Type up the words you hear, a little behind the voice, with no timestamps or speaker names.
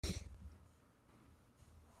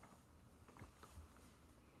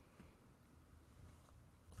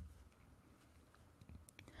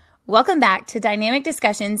Welcome back to Dynamic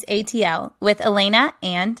Discussions ATL with Elena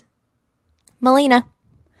and Melina.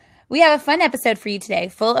 We have a fun episode for you today,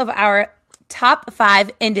 full of our top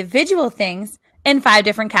 5 individual things in 5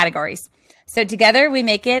 different categories. So together we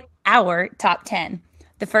make it our top 10.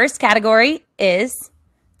 The first category is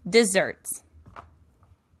desserts.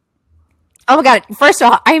 Oh my God. First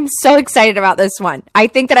of all, I am so excited about this one. I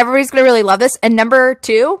think that everybody's going to really love this. And number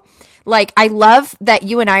 2, like, I love that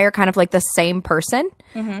you and I are kind of like the same person.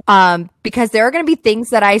 Because there are going to be things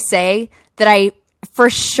that I say that I for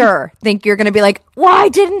sure think you're going to be like, why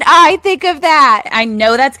didn't I think of that? I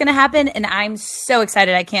know that's going to happen, and I'm so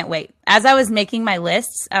excited. I can't wait. As I was making my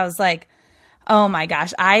lists, I was like, oh my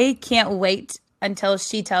gosh, I can't wait until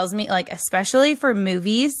she tells me, like, especially for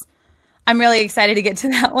movies. I'm really excited to get to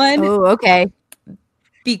that one. Oh, okay.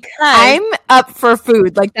 Because I'm up for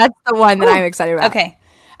food. Like, that's the one that I'm excited about. Okay.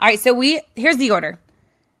 All right. So here's the order.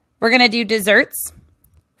 We're going to do desserts,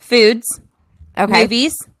 foods,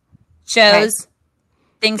 movies, shows,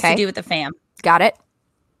 things to do with the fam. Got it.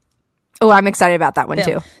 Oh, I'm excited about that one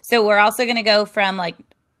too. So we're also going to go from like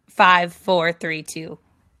 5, 4, 3, 2,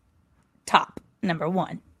 top, number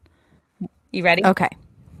 1. You ready? Okay.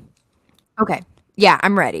 Yeah,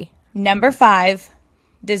 I'm ready. Number 5,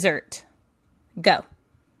 dessert. Go.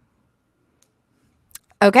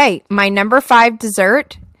 Okay. My number 5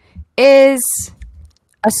 dessert is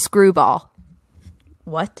a screwball.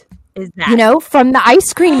 What is that? You know, from the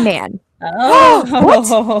Ice Cream Man. Oh. What?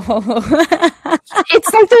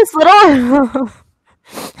 It's like those little...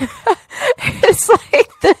 It's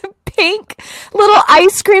like the pink little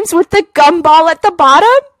ice creams with the gumball at the bottom.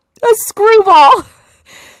 A screwball.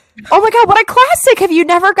 Oh my God, what a classic. Have you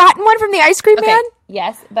never gotten one from the Ice Cream Man?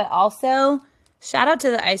 Yes, but also shout out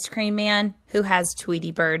to the Ice Cream Man who has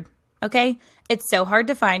Tweety Bird. Okay? It's so hard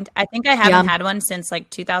to find. I think I haven't had one since like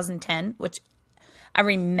 2010, which I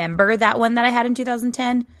remember that one that I had in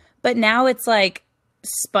 2010. But now it's like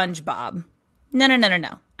SpongeBob.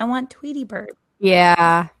 No. I want Tweety Bird.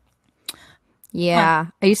 Yeah. Yeah.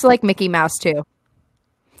 I used to like Mickey Mouse too.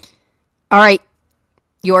 All right.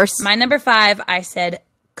 Yours? My number 5, I said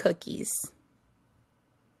cookies.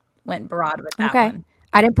 Went broad with that one.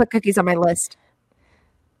 I didn't put cookies on my list.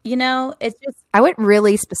 You know, it's just... I went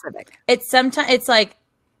really specific. It's like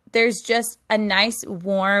there's just a nice,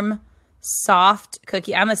 warm, soft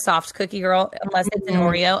cookie. I'm a soft cookie girl, unless it's an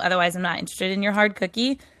Oreo. Otherwise, I'm not interested in your hard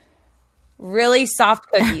cookie. Really soft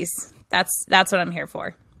cookies. That's what I'm here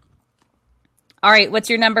for. All right, what's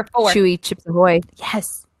your number 4? Chewy Chips Ahoy.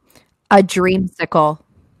 Yes. A dreamsicle.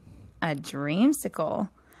 A dreamsicle.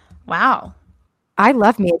 Wow. I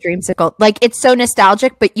love me a dreamsicle. Like, it's so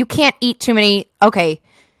nostalgic, but you can't eat too many. Okay.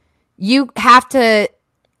 You have to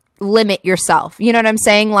limit yourself. You know what I'm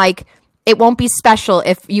saying? Like, it won't be special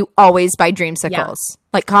if you always buy dreamsicles. Yeah.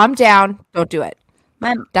 Like, calm down. Don't do it.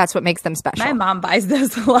 That's what makes them special. My mom buys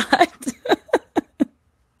those a lot.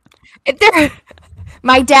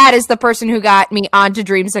 My dad is the person who got me onto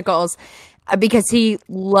dreamsicles because he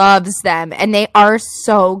loves them. And they are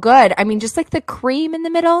so good. I mean, just like the cream in the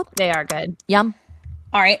middle. They are good. Yum.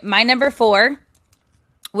 All right. My number 4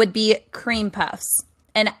 would be cream puffs.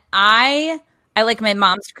 And I like my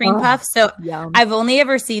mom's cream puffs. So yum. I've only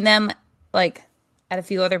ever seen them like at a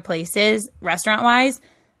few other places, restaurant wise,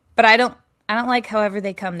 but I don't like however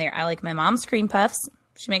they come there. I like my mom's cream puffs.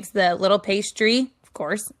 She makes the little pastry, of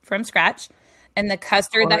course, from scratch, and the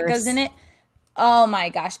custard that goes in it. Oh my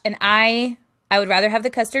gosh. And I would rather have the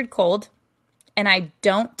custard cold, and I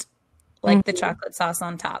don't like the chocolate sauce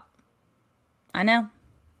on top. I know.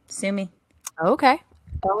 Sue me. Okay.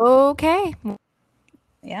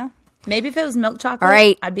 Yeah. Maybe if it was milk chocolate, all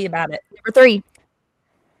right, I'd be about it. Number 3.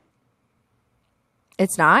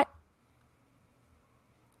 It's not?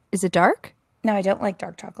 Is it dark? No, I don't like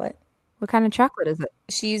dark chocolate. What kind of chocolate is it?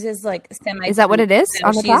 She uses like semi. Is that what it is? No,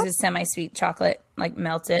 on the she top? uses semi-sweet chocolate, like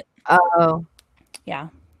melts it. Oh. Yeah.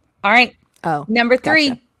 All right. Oh. Number 3.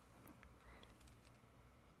 Gotcha.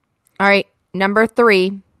 All right. Number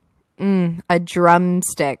 3. A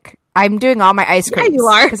drumstick. I'm doing all my ice cream. Yeah, you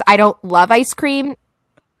are. Because I don't love ice cream.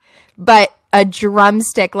 But a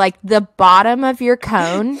drumstick, like the bottom of your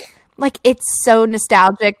cone, like it's so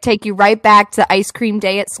nostalgic. Take you right back to ice cream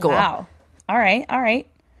day at school. Wow. All right.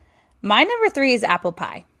 My number 3 is apple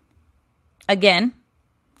pie. Again,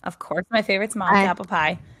 of course, my favorite's mom's apple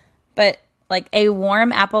pie. But like a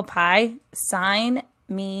warm apple pie, sign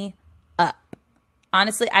me up.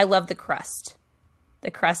 Honestly, I love the crust. The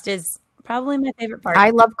crust is probably my favorite part. I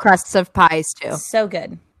love crusts of pies too. So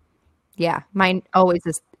good. Yeah, mine always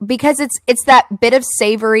is because it's that bit of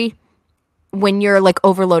savory when you're like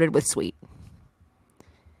overloaded with sweet.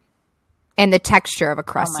 and the texture of a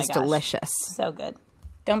crust Oh my is gosh. delicious. So good.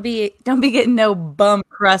 Don't be getting no bum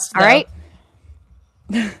crust. All right.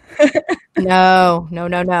 No.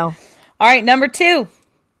 All right, number 2. All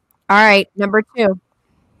right, number 2.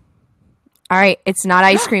 All right, it's not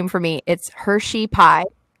ice cream for me. It's Hershey pie.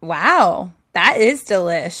 Wow, that is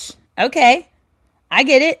delish. Okay, I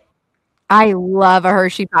get it. I love a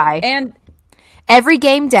Hershey pie. And Every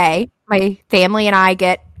game day, my family and I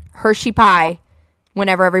get Hershey pie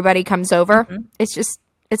whenever everybody comes over. It's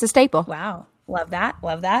a staple. wow, love that.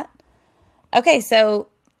 Love that. Okay, so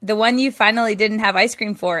the one you finally didn't have ice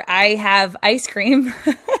cream for, I have ice cream.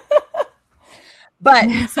 But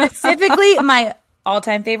specifically, my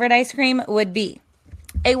all-time favorite ice cream would be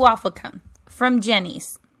a waffle cone from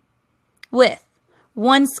Jenny's with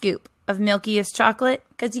 1 scoop of Milkiest chocolate,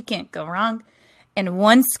 because you can't go wrong, and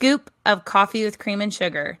 1 scoop of coffee with cream and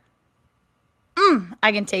sugar.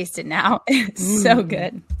 I can taste it now. It's so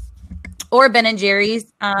good. Or Ben & Jerry's.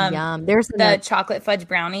 Yum. There's the chocolate fudge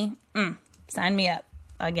brownie. Sign me up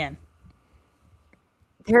again.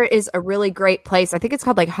 There is a really great place. I think it's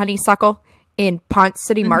called like Honeysuckle in Ponce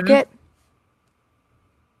City Market.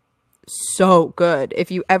 So good.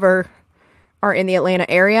 If you ever are in the Atlanta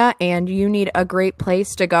area and you need a great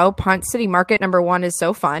place to go, Ponce City Market, number 1, is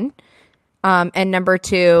so fun. And number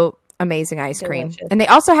 2, amazing ice cream. Delicious. And they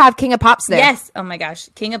also have King of Pops there. Yes. Oh my gosh.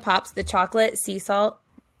 King of Pops, the chocolate sea salt.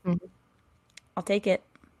 I'll take it.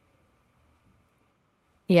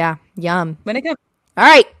 Yeah. Yum. When it comes. All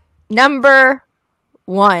right. Number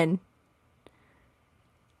 1.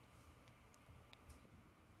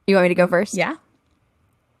 You want me to go first? Yeah.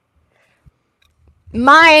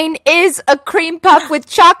 Mine is a cream puff with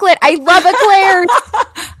chocolate. I love eclairs.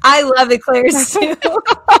 I love eclairs too.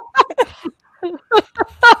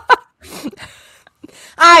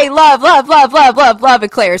 I love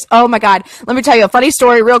eclairs. Oh my God. Let me tell you a funny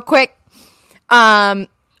story real quick. After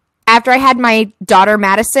I had my daughter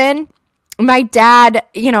Madison, my dad,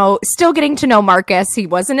 still getting to know Marcus. He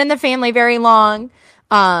wasn't in the family very long.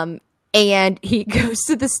 And he goes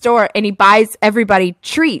to the store and he buys everybody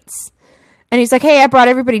treats. And he's like, hey, I brought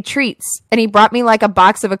everybody treats. And he brought me like a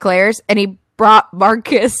box of eclairs and he brought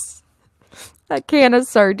Marcus a can of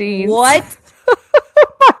sardines. What?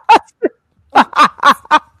 My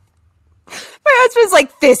husband's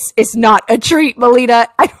like, this is not a treat, Melita.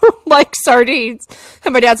 I don't like sardines.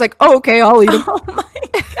 And my dad's like, oh, okay, I'll eat them. Oh my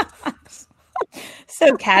gosh.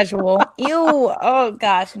 So casual. Ew. Oh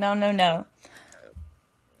gosh. No.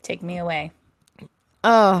 Take me away.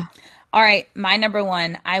 Oh, All right. My number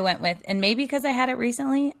 1 I went with, and maybe because I had it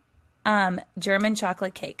recently, German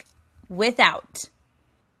chocolate cake without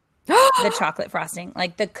the chocolate frosting.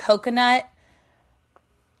 Like the coconut,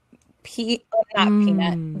 peanut,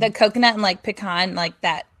 the coconut and like pecan, like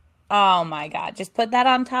that. Oh my God. Just put that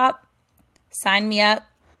on top. Sign me up.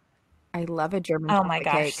 I love a German Oh chocolate my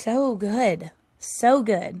gosh. cake. So good. So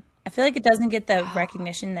good. I feel like it doesn't get the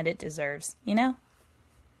recognition that it deserves,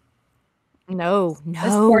 No,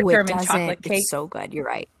 sport it German doesn't. chocolate cake. It's so good. You're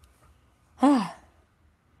right.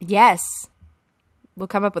 Yes. We'll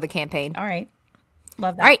come up with a campaign. All right.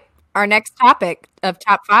 Love that. All right. Our next topic of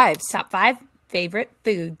top 5s. Top 5 favorite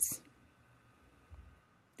foods.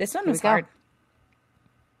 This one Here was we go. hard.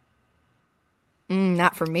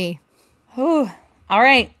 Not for me. Ooh. All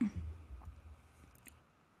right.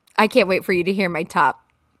 I can't wait for you to hear my top.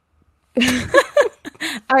 All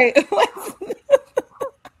right.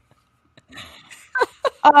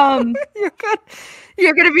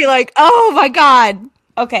 You're gonna be like, oh my God.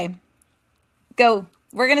 Okay. Go.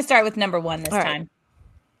 We're going to start with number 1 this All right. time.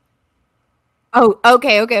 Oh,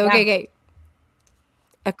 okay.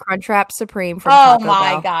 A Crunchwrap Supreme from Oh Taco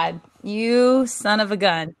my Bell. God. You son of a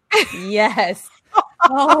gun. Yes.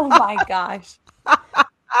 Oh my gosh.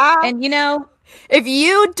 And If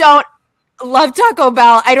you don't love Taco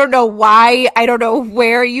Bell, I don't know why. I don't know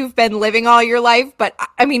where you've been living all your life, but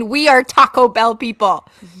I mean, we are Taco Bell people.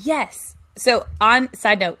 yes. So on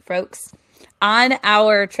side note, folks, on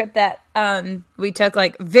our trip that we took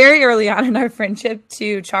like very early on in our friendship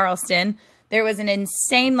to Charleston, there was an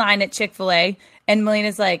insane line at Chick-fil-A, and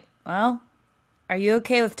Melina's like, well, are you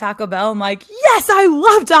okay with Taco Bell? I'm like, yes, I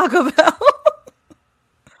love Taco Bell.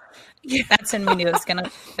 That's when we knew it was gonna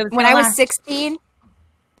When I was last. 16,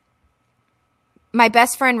 my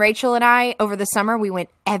best friend Rachel and I, over the summer, we went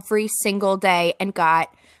every single day and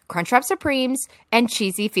got Crunchwrap Supremes and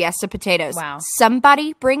cheesy Fiesta potatoes. Wow.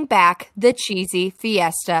 Somebody bring back the cheesy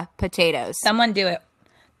Fiesta potatoes. Someone do it.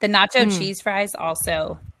 The nacho cheese fries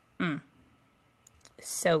also,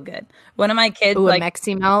 so good. One of my kids, Ooh, like, a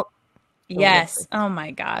Mexi melt. yes. Oh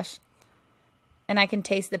my gosh. And I can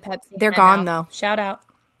taste the Pepsi. They're in it gone, now. though. Shout out.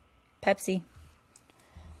 Pepsi.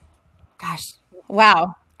 Gosh.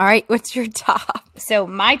 Wow. All right. What's your top? So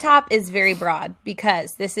my top is very broad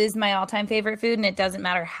because this is my all-time favorite food and it doesn't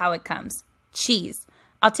matter how it comes. Cheese.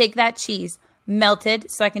 I'll take that cheese melted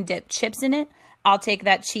so I can dip chips in it. I'll take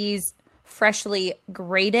that cheese freshly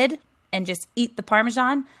grated and just eat the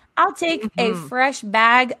Parmesan. I'll take a fresh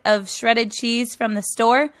bag of shredded cheese from the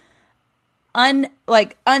store,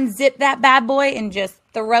 unzip that bad boy and just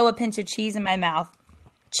throw a pinch of cheese in my mouth.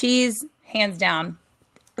 Cheese, hands down.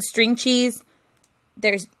 String cheese.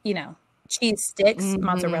 There's, cheese sticks,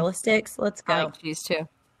 mozzarella sticks. Let's go. I like cheese too.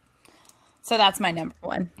 So that's my number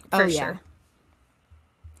one for sure.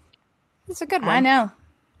 It's a good one. I know.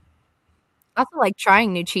 I also like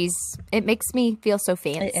trying new cheese. It makes me feel so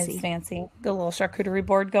fancy. It is fancy. The little charcuterie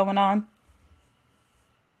board going on.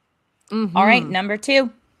 All right, number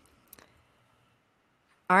two.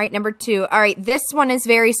 All right, number two. All right, this one is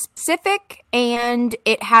very specific, and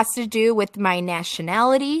it has to do with my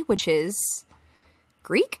nationality, which is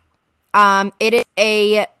Greek. It's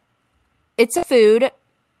a food.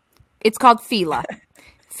 It's called fila.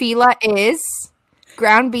 Fila is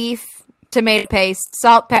ground beef, tomato paste,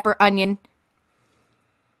 salt, pepper, onion,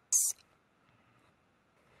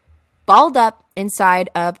 balled up inside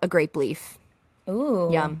of a grape leaf. Ooh.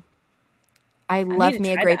 Yum. I love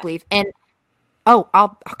me a grape leaf. And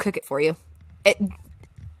I'll cook it for you.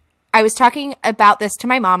 I was talking about this to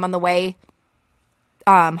my mom on the way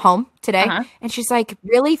home today, and she's like,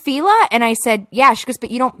 "Really, fila?" And I said, "Yeah." She goes,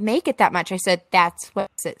 "But you don't make it that much." I said, "That's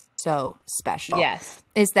what's it so special." Yes,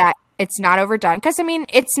 is that it's not overdone. Because I mean,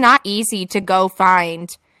 it's not easy to go find,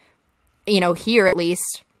 here at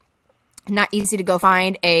least, not easy to go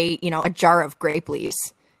find a jar of grape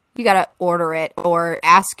leaves. You got to order it or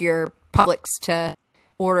ask your Publix to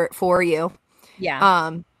order it for you.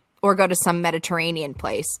 Yeah. Or go to some Mediterranean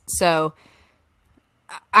place. So,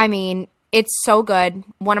 I mean, it's so good.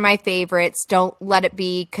 One of my favorites. Don't let it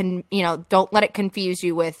be, don't let it confuse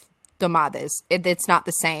you with domades. It's not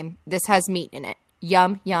the same. This has meat in it.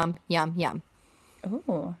 Yum, yum, yum, yum.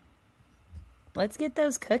 Ooh. Let's get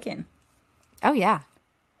those cooking. Oh, yeah.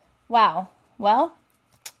 Wow. Well,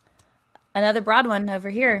 another broad one over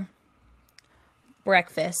here.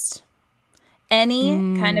 Breakfast. Any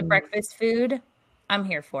kind of breakfast food, I'm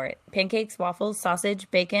here for it. Pancakes, waffles, sausage,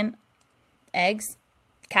 bacon, eggs,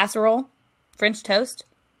 casserole, French toast,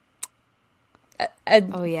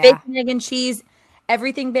 bacon, egg, and cheese,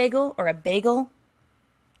 everything bagel or a bagel.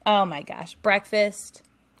 Oh my gosh. Breakfast.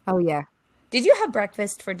 Oh, yeah. Did you have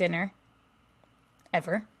breakfast for dinner?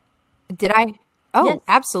 Ever? Did I? Oh, yes.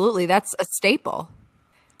 Absolutely. That's a staple.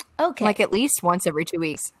 Okay. Like at least once every 2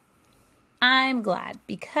 weeks. I'm glad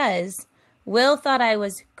because Will thought I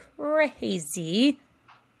was crazy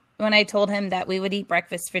when I told him that we would eat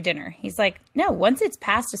breakfast for dinner. He's like, no, once it's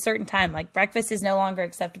past a certain time, like breakfast is no longer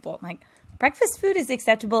acceptable. I'm like, breakfast food is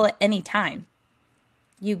acceptable at any time.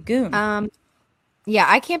 You goon. Yeah,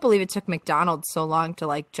 I can't believe it took McDonald's so long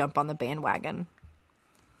to jump on the bandwagon.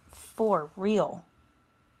 For real.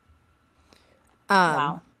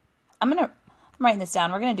 Wow. I'm writing this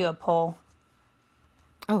down. We're going to do a poll.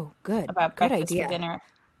 Oh, good. About good breakfast idea. for dinner.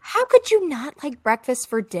 How could you not like breakfast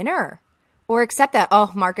for dinner? Or accept that,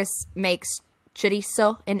 Marcus makes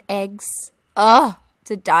chorizo and eggs. Oh,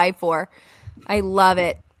 to die for. I love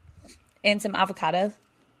it. And some avocado.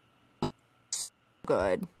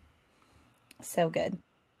 Good. So good.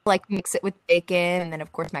 Mix it with bacon and then,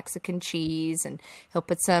 of course, Mexican cheese. And he'll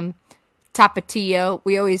put some tapatio.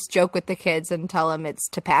 We always joke with the kids and tell them it's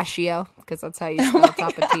tapatio because that's how you spell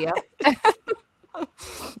tapatio.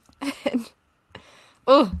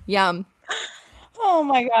 Oh, yum. Oh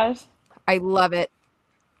my gosh. I love it.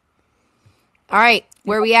 All right.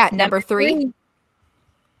 Where are we at? Number three.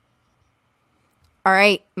 All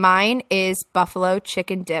right. Mine is buffalo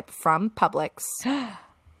chicken dip from Publix.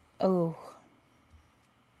 Oh.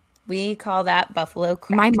 We call that buffalo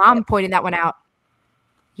crack My mom dip. pointed that one out.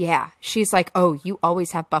 Yeah. She's like, "Oh, you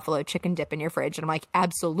always have buffalo chicken dip in your fridge." And I'm like,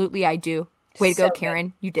 "Absolutely, I do." Way to go, Karen.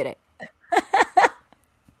 Good. You did it.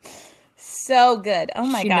 So good. Oh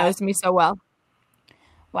my gosh. She gosh. knows me so well.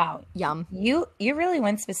 Wow. Yum. You really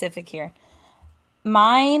went specific here.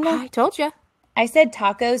 Mine. I told you. I said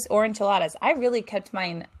tacos or enchiladas. I really kept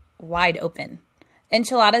mine wide open.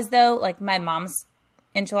 Enchiladas, though, like my mom's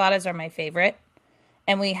enchiladas are my favorite.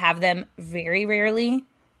 And we have them very rarely.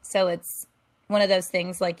 So it's one of those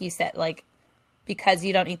things, like you said, because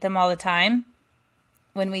you don't eat them all the time.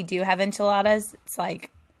 When we do have enchiladas, it's like,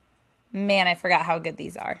 man, I forgot how good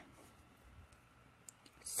these are.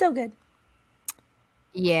 So good.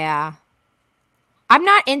 Yeah. I'm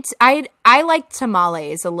not into I like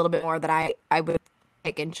tamales a little bit more than I would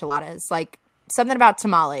like enchiladas, like something about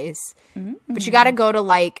tamales. But you got to go to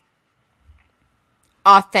like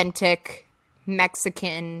authentic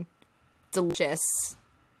Mexican, delicious,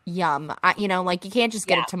 yum. Like you can't just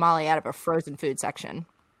get a tamale out of a frozen food section.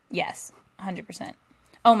 Yes, 100%.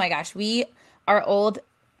 Oh my gosh, our old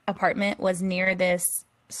apartment was near this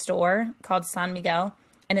store called San Miguel,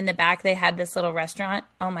 and in the back they had this little restaurant.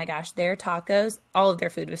 Oh my gosh, their tacos, all of their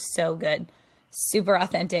food was so good, super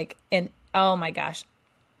authentic, and oh my gosh,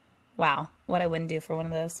 wow, what I wouldn't do for one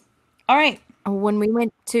of those. All right. When we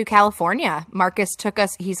went to California, Marcus took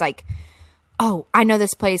us, he's like, oh, I know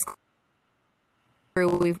this place.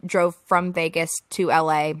 We drove from Vegas to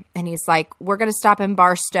LA, and he's like, we're going to stop in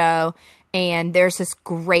Barstow, and there's this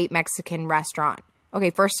great Mexican restaurant. Okay,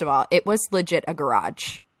 first of all, it was legit a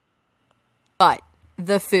garage. But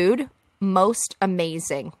the food, most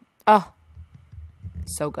amazing. Oh,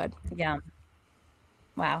 so good. Yeah.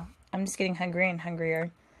 Wow. I'm just getting hungry and hungrier.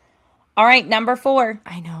 All right, number 4.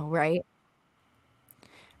 I know, right?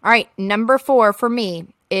 All right, number 4 for me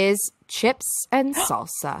is chips and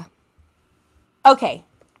salsa. Okay.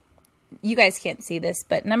 You guys can't see this,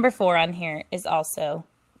 but number 4 on here is also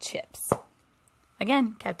chips.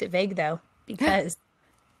 Again, kept it vague though, because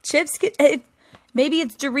chips, maybe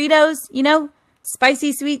it's Doritos,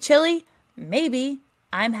 spicy sweet chili. Maybe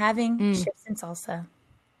I'm having chips and salsa.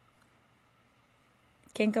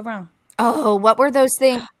 Can't go wrong. Oh, what were those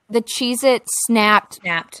things? The Cheez-It snapped.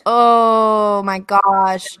 Oh my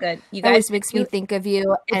gosh. Good. You That guys always makes me think of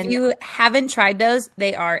you. If you haven't tried those,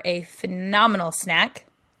 they are a phenomenal snack.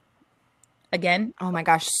 Again. Oh my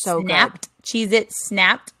gosh, so snapped. Cheez-It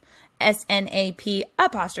snapped. SNAP''D.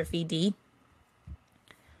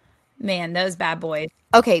 Man, those bad boys.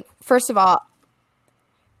 Okay, first of all,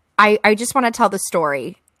 I just want to tell the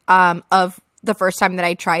story of the first time that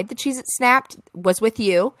I tried the Cheez-It Snapped was with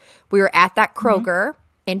you. We were at that Kroger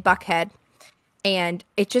in Buckhead, and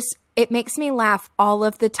it makes me laugh all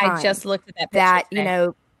of the time. I just looked at that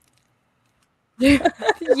picture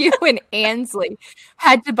you and Ansley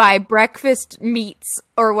had to buy breakfast meats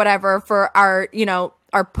or whatever for our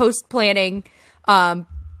post planning. And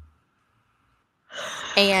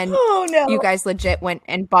you guys legit went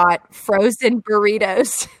and bought frozen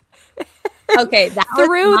burritos. Okay, that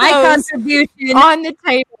was my contribution on the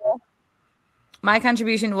table. My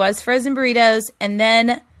contribution was frozen burritos, and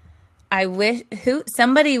then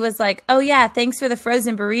somebody was like, "Oh yeah, thanks for the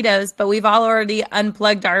frozen burritos, but we've all already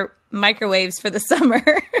unplugged our microwaves for the summer."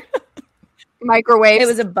 Microwaves. It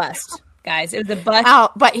was a bust, guys. It was a bust. Oh,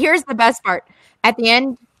 but here's the best part. At the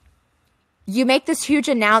end, you make this huge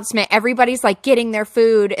announcement. Everybody's like getting their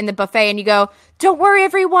food in the buffet, and you go, "Don't worry,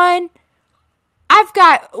 everyone. I've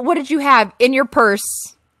got, what did you have in your purse?"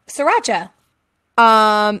 Sriracha.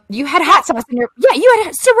 You had hot sauce in you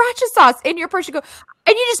had sriracha sauce in your purse. You go,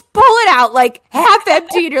 and you just pull it out like half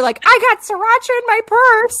empty, and you're like, I got sriracha in my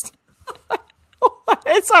purse.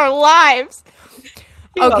 It's our lives.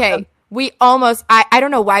 You're okay. welcome. We almost, I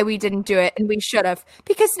don't know why we didn't do it, and we should have,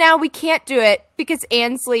 because now we can't do it because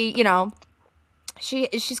Ansley,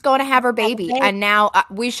 she's going to have her baby, and now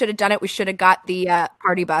we should have done it. We should have got the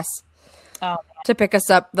party bus to pick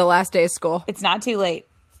us up the last day of school. It's not too late.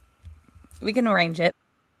 We can arrange it.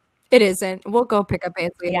 It isn't. We'll go pick up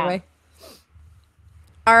Ansley anyway.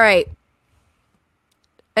 All right.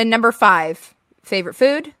 And number 5, favorite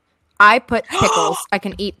food. I put pickles. I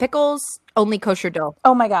can eat pickles, only kosher dill.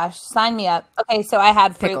 Oh my gosh, sign me up. Okay, so I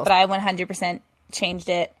had fruit, Pickles. but I 100% changed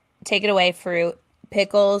it. Take it away, fruit.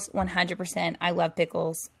 Pickles, 100%. I love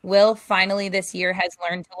pickles. Will finally this year has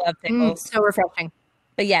learned to love pickles. So refreshing.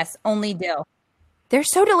 But yes, only dill. They're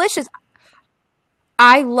so delicious.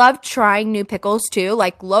 I love trying new pickles too,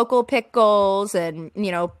 like local pickles and,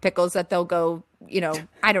 pickles that they'll go,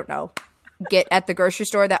 I don't know, get at the grocery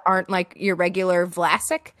store that aren't like your regular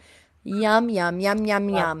Vlasic. Yum, yum, yum, yum,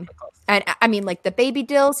 yum. And I mean, like the baby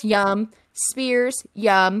dills, yum. Spears,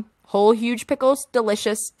 yum. Whole huge pickles,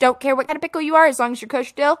 delicious. Don't care what kind of pickle you are, as long as you're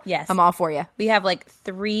kosher dill. Yes. I'm all for you. We have like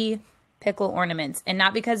 3 pickle ornaments, and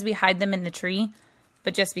not because we hide them in the tree,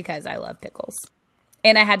 but just because I love pickles.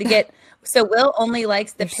 And I had to get, so Will only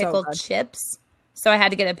likes the pickled chips. So I had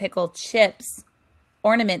to get a pickled chips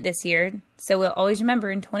ornament this year. So we'll always remember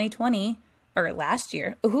in 2020, or last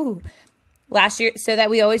year, so that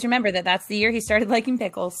we always remember that that's the year he started liking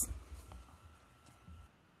pickles.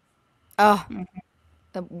 Oh,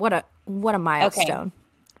 what a milestone.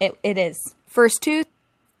 Okay. It is. First time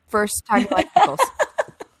you like pickles.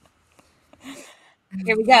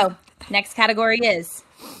 Here we go. Next category is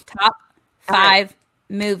top 5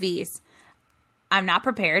 movies. I'm not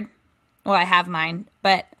prepared. Well, I have mine,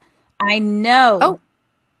 but I know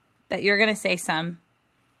that you're going to say some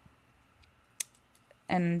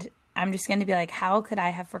And I'm just going to be like, how could I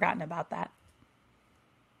have forgotten about that?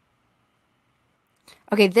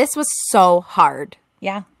 Okay, this was so hard.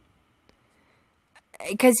 Yeah.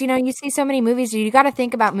 Because, you see so many movies. You got to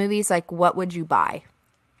think about movies like, what would you buy?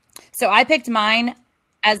 So I picked mine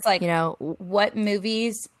as like, You know, what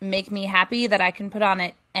movies make me happy that I can put on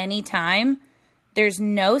at any time. There's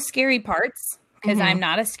no scary parts because I'm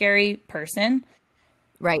not a scary person.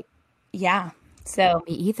 right. Yeah. So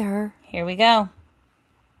Me either. here we go.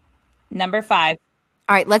 Number 5,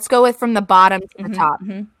 All right, let's go with from the bottom to the top.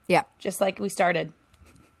 Yeah. just like we started.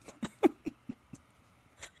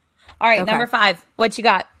 All right, Okay. number 5. What you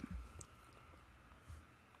got?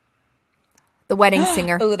 The Wedding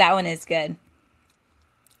Singer. Oh, that one is good.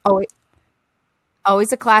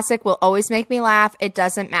 Always a classic. Will always make me laugh. It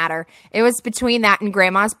doesn't matter. It was between that and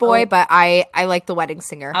Grandma's Boy, but I like The Wedding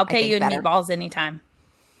Singer. I'll I pay think you in better. meatballs anytime.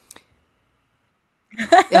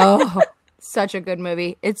 Oh, such a good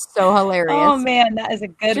movie. It's so hilarious. Oh man, that is a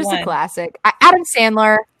good Just one. a classic. Adam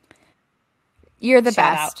Sandler, you're the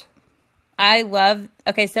Shout best. out. I love.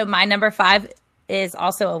 Okay, so my number 5 is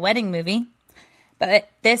also a wedding movie, but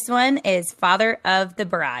this one is Father of the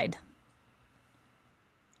Bride.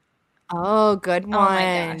 Oh, good one.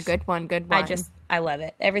 my gosh. Good one. Good one. I love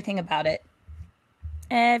it. Everything about it.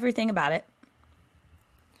 Everything about it.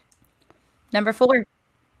 Number 4.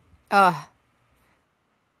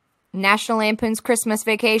 National Lampoon's Christmas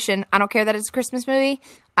Vacation. I don't care that it's a Christmas movie.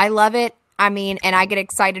 I love it. I mean, and I get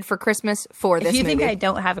excited for Christmas for If this you movie. think I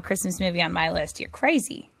don't have a Christmas movie on my list, you're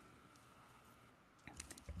crazy.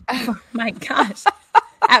 Oh my gosh.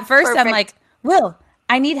 At first, I'm Perfect. like, Will,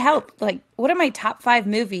 I need help. Like, what are my top 5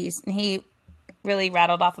 movies? And he really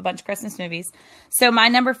rattled off a bunch of Christmas movies. So my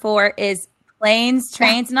number 4 is Planes,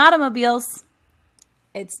 Trains, and Automobiles.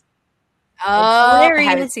 It's I hilarious.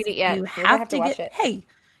 haven't seen it yet. You We're gonna have to watch get. it. Hey,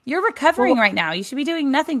 you're recovering right now. You should be doing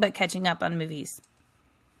nothing but catching up on movies.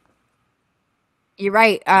 You're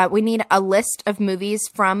right. We need a list of movies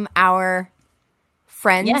from our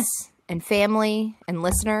friends Yes. and family and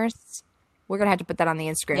listeners. We're going to have to put that on the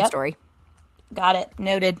Instagram Yep. story. Got it.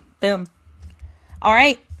 Noted. Boom. All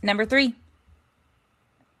right. Number 3.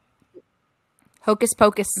 Hocus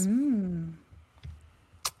Pocus.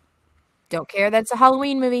 Don't care that it's a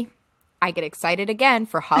Halloween movie. I get excited again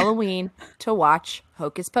for Halloween to watch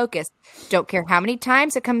Hocus Pocus. Don't care how many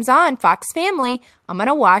times it comes on Fox Family. I'm going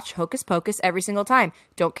to watch Hocus Pocus every single time.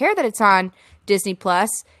 Don't care that it's on Disney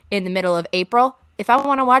Plus in the middle of April. If I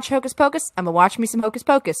want to watch Hocus Pocus, I'm going to watch me some Hocus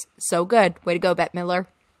Pocus. So good. Way to go, Bette Midler.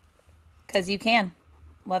 Because you can.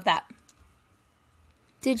 Love that.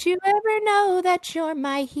 Did you ever know that you're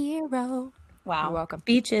my hero? Wow. You're welcome.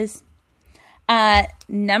 Beaches.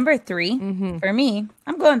 Number 3 for me,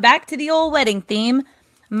 I'm going back to the old wedding theme.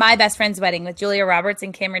 My Best Friend's Wedding with Julia Roberts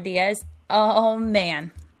and Cameron Diaz. Oh,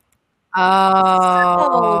 man.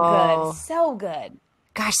 Oh. So good. So good.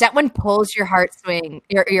 Gosh, that one pulls your heartstrings.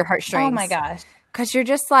 Oh, my gosh. Because you're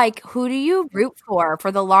just like, who do you root for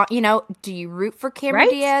the long? Do you root for Cameron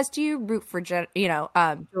Right? Diaz? Do you root for Julia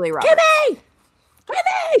Roberts? Kimmy!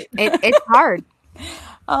 It's hard.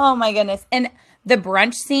 Oh, my goodness. And the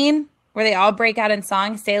brunch scene where they all break out in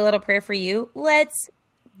song, Say a Little Prayer for You. Let's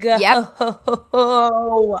go. Yep.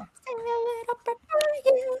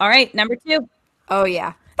 All right, number 2. Oh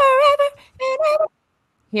yeah, forever and ever.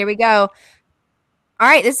 Here we go. All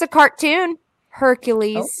right, this is a cartoon,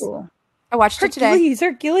 Hercules. Oh. I watched it today.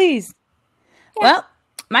 Hercules. Well,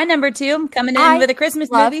 my number 2 coming in I with a Christmas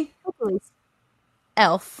love movie. Hercules.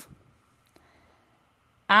 Elf.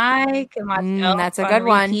 I can watch Elf that's a on good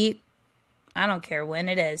one. repeat. I don't care when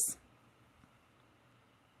it is.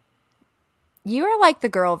 You are like the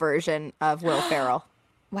girl version of Will Ferrell.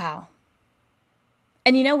 Wow.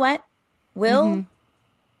 And you know what? Will,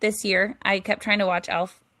 this year, I kept trying to watch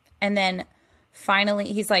Elf. And then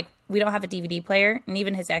finally, he's like, we don't have a DVD player. And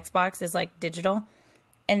even his Xbox is like digital.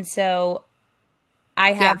 And so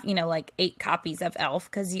I have, like 8 copies of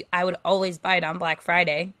Elf because I would always buy it on Black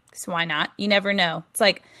Friday. So why not? You never know. It's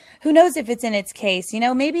like, who knows if it's in its case?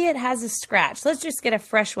 Maybe it has a scratch. Let's just get a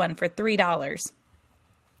fresh one for $3.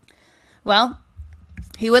 Well,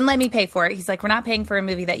 he wouldn't let me pay for it. He's like, we're not paying for a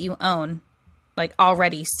movie that you own, like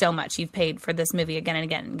already so much. You've paid for this movie again and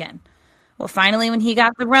again and again. Well, finally, when he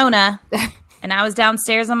got the Rona and I was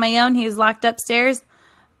downstairs on my own, he was locked upstairs,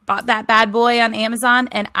 bought that bad boy on Amazon,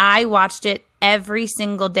 and I watched it every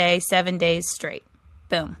single day, 7 days straight.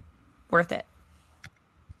 Boom. Worth it.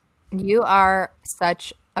 You are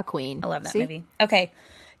such a queen. I love that See? movie. Okay.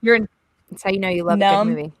 You're That's how you know you love a good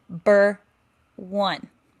movie. number 1.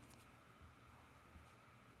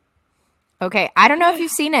 Okay, I don't know if you've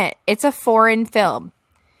seen it. It's a foreign film.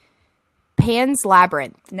 Pan's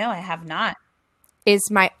Labyrinth No, I have not. is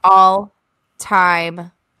my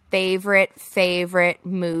all-time favorite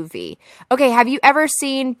movie. Okay, have you ever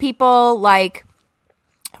seen people like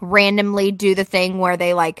randomly do the thing where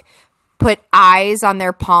they like put eyes on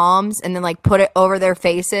their palms and then like put it over their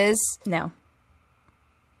faces? No.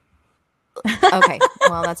 Okay,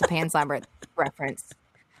 well, that's a Pan's Labyrinth reference.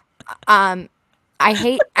 I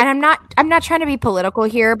hate, and I'm not trying to be political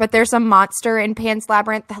here, but there's a monster in Pan's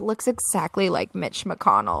Labyrinth that looks exactly like Mitch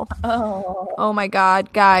McConnell. Oh my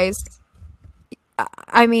God, guys.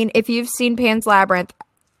 I mean, if you've seen Pan's Labyrinth,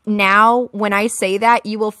 now when I say that,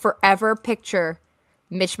 you will forever picture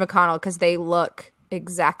Mitch McConnell because they look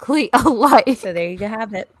exactly alike. So there you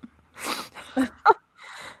have it.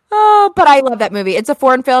 Oh, but I love that movie. It's a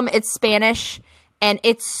foreign film. It's Spanish, and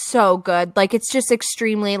it's so good. Like, it's just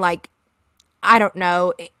extremely, like, I don't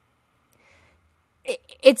know.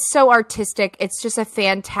 It's so artistic. It's just a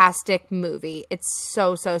fantastic movie. It's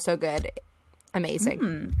so good. Amazing.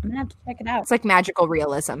 I'm going to have to check it out. It's like magical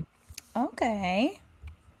realism. Okay.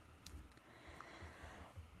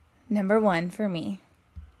 Number 1 for me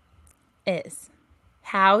is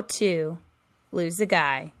How to Lose a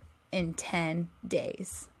Guy in 10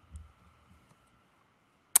 Days.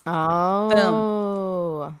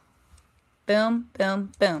 Oh. Boom,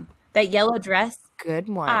 boom, boom. That yellow dress. Good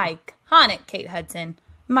one. Iconic Kate Hudson.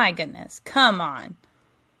 My goodness. Come on.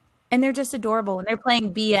 And they're just adorable. And they're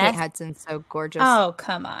playing BS. Kate Hudson's so gorgeous. Oh,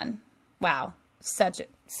 come on. Wow. Such a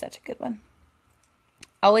good one.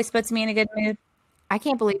 Always puts me in a good mood. I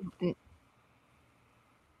can't believe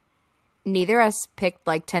neither of us picked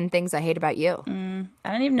like 10 things I hate about you.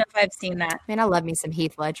 I don't even know if I've seen that. Man, I love me some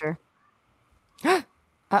Heath Ledger.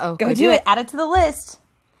 Uh-oh. Go do it. Add it to the list.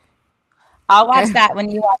 I'll watch that when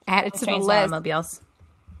you watch Add it to the Trains and list. Automobiles.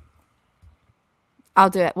 I'll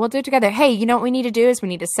do it. We'll do it together. Hey, you know what we need to do is we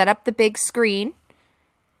need to set up the big screen.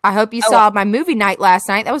 I hope you saw my movie night last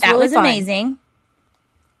night. That was really fun. Amazing.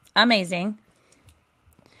 Amazing.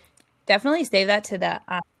 Definitely save that to the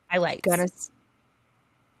highlights. Goodness.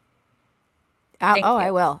 Thank you.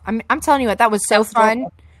 I will. I'm telling you what, that was so fun.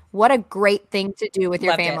 What a great thing to do with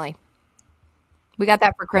your Loved it. family. We got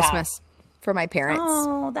that for Christmas for my parents.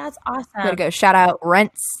 Oh, that's awesome. Way to go. Shout out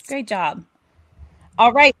Rents. Great job.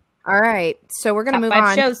 All right. All right. So we're going to Top move 5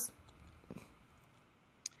 on. shows.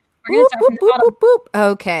 We're going to start from the bottom.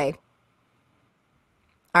 Boop. Okay.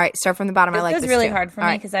 All right. Start from the bottom. I like This this is really too. hard for All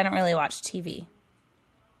me right. because I don't really watch TV.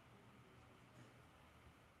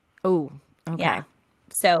 Oh, okay. Yeah.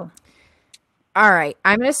 So, All right.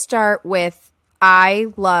 I'm going to start with I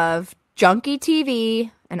love Junkie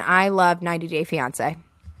TV and I love 90 Day Fiance.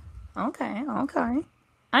 okay. I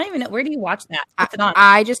don't even know. Where do you watch that? What's it on?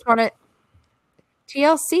 I just want to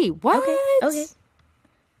TLC. What? Okay.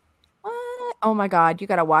 What? Oh my God, you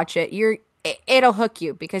got to watch it. It'll hook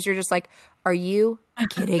you because you're just like, are you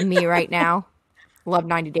kidding me right now? Love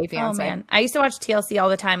 90 Day Fiance. Oh man, I used to watch TLC all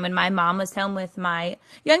the time when my mom was home with my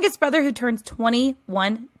youngest brother who turns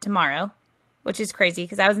 21 tomorrow, which is crazy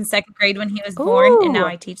because I was in 2nd grade when he was born and now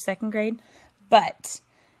I teach 2nd grade. But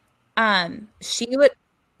she would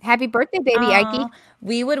Happy birthday, baby Ike.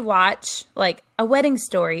 we would watch like A Wedding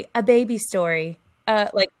Story, A Baby Story,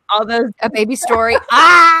 like all those A baby story.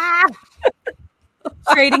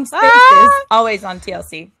 Trading Spaces, always on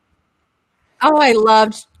TLC. Oh, I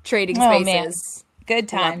loved Trading Oh, Spaces. man. Good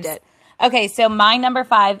times. Loved it. Okay, so my number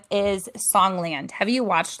 5 is Songland. Have you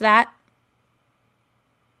watched that?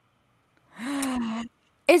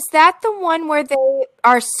 Is that the one where they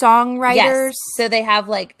are songwriters? Yes. So they have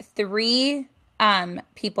like 3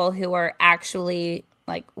 people who are actually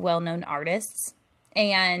like well-known artists,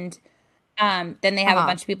 and then they have a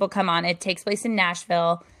bunch of people come on. It takes place in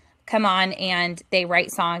Nashville. Come on, and they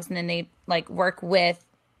write songs, and then they like work with.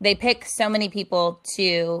 They pick so many people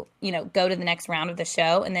to, go to the next round of the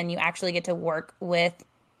show, and then you actually get to work with,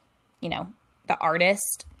 the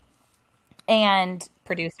artist and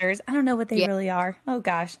producers. I don't know what they really are. Oh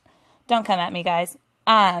gosh, don't come at me, guys.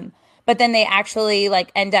 But then they actually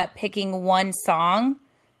like end up picking one song,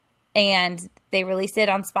 and they release it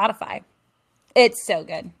on Spotify. It's so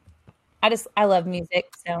good. I love music,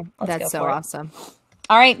 so let's go That's so for it. awesome.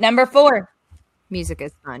 All right, number 4. Music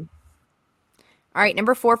is fun. All right,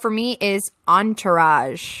 number 4 for me is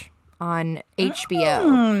Entourage on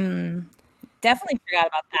HBO. Definitely forgot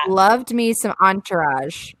about that. Loved me some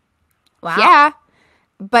Entourage. Wow. Yeah,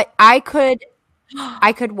 but I could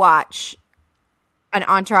watch an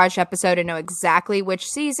Entourage episode and know exactly which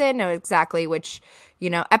season, know exactly which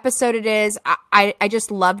episode it is. I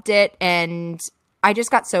just loved it, and I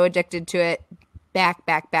just got so addicted to it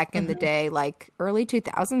back in the day, like early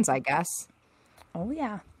 2000s, I guess. Oh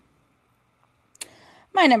yeah.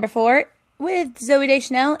 My number 4 with Zoe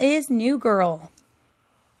Deschanel is New Girl.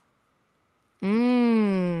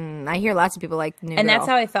 I hear lots of people like New Girl. And that's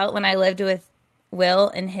how I felt when I lived with Will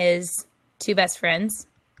and his 2 best friends.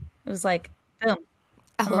 It was like, boom,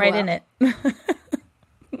 I'm right in it.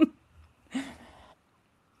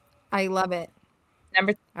 I love it. All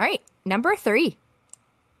right, number 3.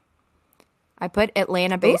 I put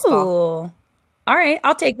Atlanta baseball. Ooh. All right,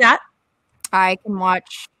 I'll take that. I can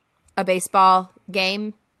watch a baseball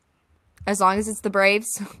game as long as it's the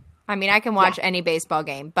Braves. I mean, I can watch any baseball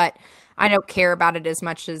game, but I don't care about it as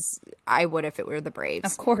much as I would if it were the Braves.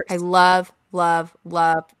 Of course. I love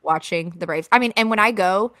watching the Braves. I mean, and when I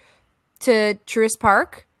go to Truist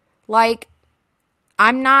Park, like,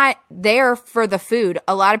 I'm not there for the food.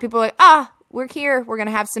 A lot of people are like, we're here. We're going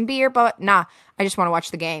to have some beer, but nah, I just want to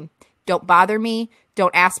watch the game. Don't bother me.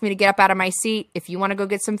 Don't ask me to get up out of my seat. If you want to go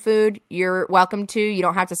get some food, you're welcome to. You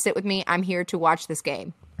don't have to sit with me. I'm here to watch this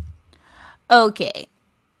game. Okay.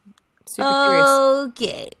 Super curious.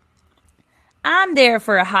 Okay. I'm there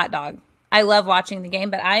for a hot dog. I love watching the game,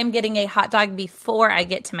 but I am getting a hot dog before I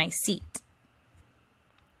get to my seat.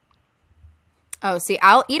 Oh, see,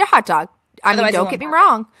 I'll eat a hot dog. I mean, don't get me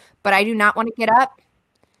wrong, but I do not want to get up.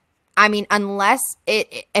 I mean, unless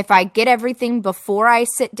if I get everything before I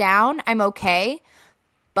sit down, I'm okay.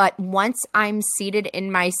 But once I'm seated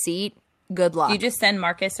in my seat, good luck. You just send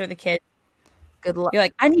Marcus or the kid. Good luck. You're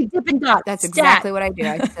like, I need Dippin' Dots. That's exactly what I do.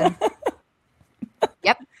 I said,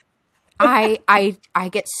 yep. I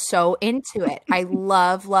get so into it. I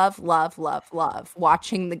love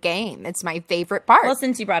watching the game. It's my favorite part. Well,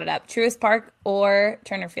 since you brought it up, Truist Park or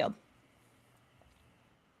Turner Field?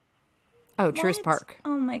 Oh, Truist Park.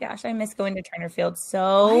 Oh my gosh, I miss going to Turner Field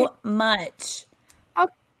so much. Oh,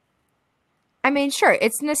 I mean, sure,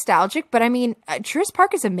 it's nostalgic, but I mean, Truist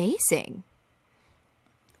Park is amazing.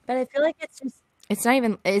 But I feel like it's just... It's not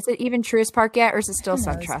even... Is it even Truist Park yet, or is it still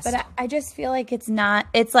SunTrust? But I just feel like it's not...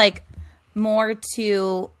 It's like more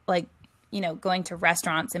to, like, you know, going to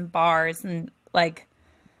restaurants and bars and, like,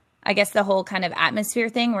 I guess the whole kind of atmosphere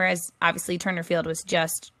thing, whereas obviously Turner Field was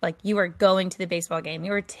just like you were going to the baseball game.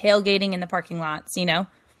 You were tailgating in the parking lots, you know?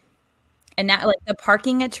 And now, like, the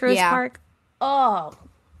parking at Truist Park, oh,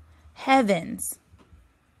 heavens.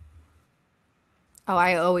 Oh,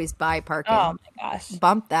 I always buy parking. Oh, my gosh.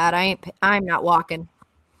 Bump that. I'm not walking.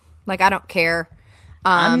 Like, I don't care.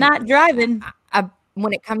 I'm not driving.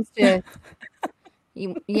 When it comes to...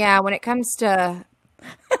 when it comes to...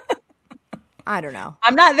 I don't know.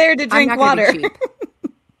 I'm not there to drink water.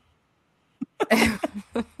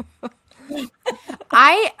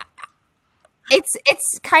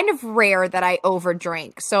 It's kind of rare that I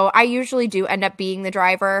overdrink. So I usually do end up being the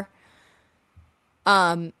driver.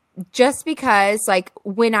 Just because, like,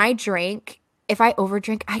 when I drink, if I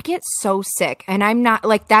overdrink, I get so sick. And I'm not,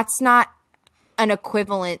 like, that's not an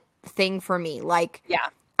equivalent thing for me. Like, yeah.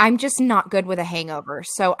 I'm just not good with a hangover.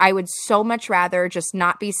 So I would so much rather just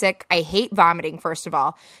not be sick. I hate vomiting, first of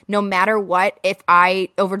all. No matter what, if I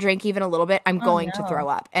overdrink even a little bit, I'm going to throw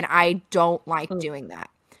up. And I don't like doing that.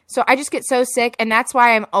 So I just get so sick. And that's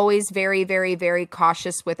why I'm always very, very, very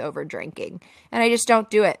cautious with overdrinking. And I just don't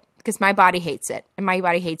do it because my body hates it. And my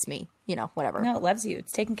body hates me. You know, whatever. No, it loves you.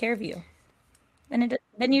 It's taking care of you. And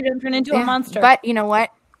then you don't turn into a monster. But you know what?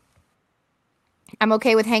 I'm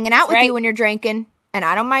okay with hanging out with you when you're drinking. And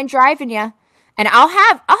I don't mind driving you. And I'll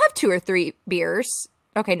have 2 or 3 beers.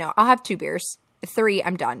 Okay, no, I'll have 2 beers. 3,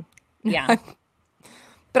 I'm done. Yeah.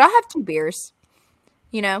 But I'll have 2 beers.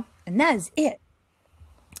 You know? And that is it.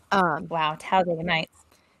 Wow, Talladega Nights.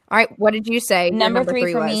 All right, what did you say? Number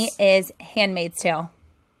 3 for me is Handmaid's Tale.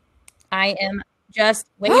 I am just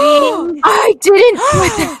waiting. I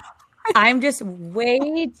didn't. I'm just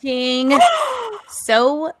waiting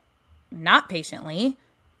so not patiently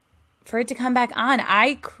for it to come back on.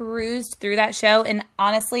 I cruised through that show, and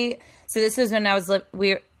honestly, so this was when I was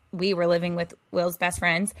we were living with Will's best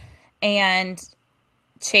friends, and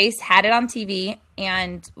Chase had it on TV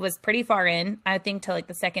and was pretty far in, I think, to like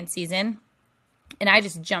the 2nd season, and I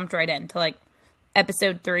just jumped right into like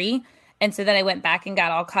episode 3, and so then I went back and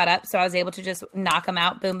got all caught up, so I was able to just knock them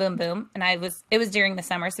out, boom, boom, boom, and it was during the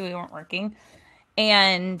summer, so we weren't working,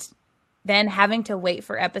 and then having to wait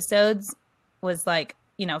for episodes was like,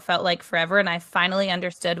 you know, felt like forever. And I finally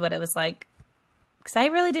understood what it was like. Because I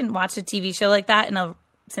really didn't watch a TV show like that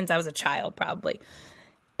since I was a child, probably.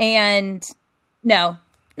 And no,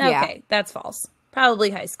 okay, that's false.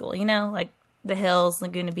 Probably high school, you know, like The Hills,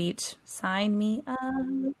 Laguna Beach. Sign me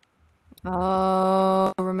up.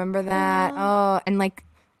 Oh, remember that? Oh, and like,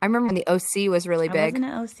 I remember when the OC was really big. I wasn't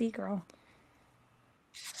an OC girl.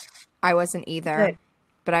 I wasn't either. Good.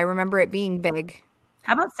 But I remember it being big.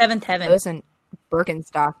 How about Seventh Heaven? Those and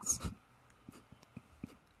Birkenstocks.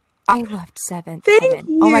 I loved Seventh Thank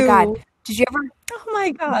Heaven. Oh my you. God. Did you ever Oh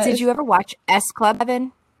my god. did you ever watch S Club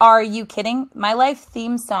Heaven? Are you kidding? My life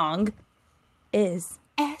theme song is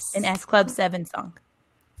S. an S Club 7 song.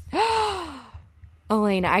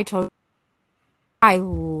 Elena, I told you I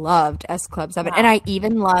loved S Club 7. And I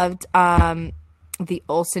even loved the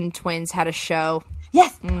Olsen twins had a show.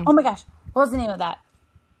 Yes. Oh my gosh. What was the name of that?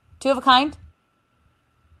 Two of a Kind?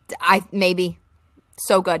 Maybe.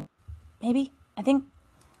 So good. Maybe. I think.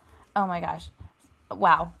 Oh my gosh.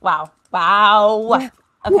 Wow. Wow. Wow.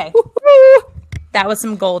 Okay. That was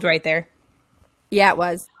some gold right there. Yeah, it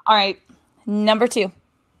was. All right. Number 2.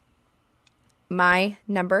 My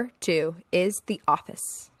number 2 is The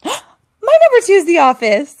Office. My number 2 is The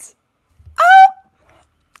Office.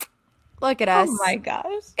 Look at us. Oh my gosh.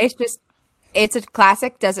 It's a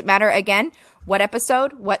classic. Doesn't matter, again, what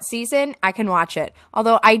episode, what season, I can watch it.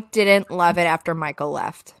 Although I didn't love it after Michael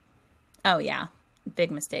left. Oh yeah.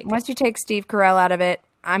 Big mistake. Once you take Steve Carell out of it,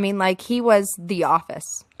 I mean, like, he was The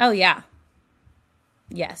Office. Oh yeah.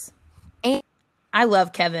 Yes. And I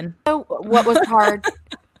love Kevin. so what was hard?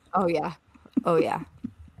 Oh, yeah. Oh, yeah.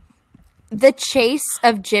 The chase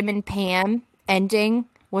of Jim and Pam ending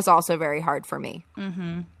was also very hard for me.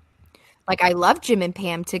 Mm-hmm. Like, I love Jim and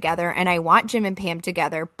Pam together, and I want Jim and Pam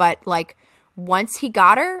together, but, like, once he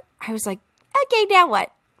got her, I was like, okay, now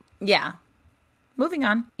what? Yeah. Moving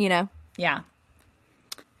on. You know? Yeah.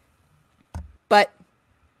 But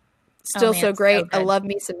still man, so great. so I good. love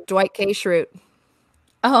me some Dwight K. Schrute.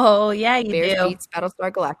 Oh yeah, you Bears do. beats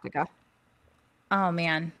Battlestar Galactica. Oh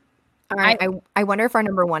man. All right. I wonder if our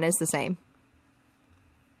number 1 is the same.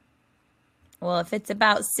 Well, if it's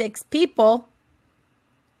about 6 people,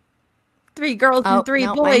 3 girls and 3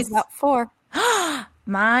 no, boys. mine's about 4.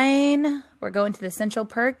 Mine, we're going to the Central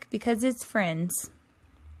Perk because it's Friends.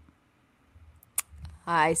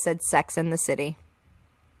 I said Sex in the City.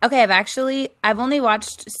 Okay, I've only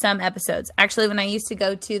watched some episodes. Actually, when I used to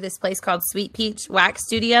go to this place called Sweet Peach Wax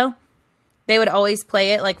Studio, they would always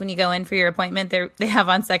play it. Like when you go in for your appointment, they have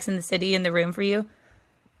on Sex in the City in the room for you.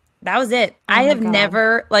 That was it. I have God.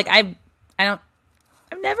 never, like, I've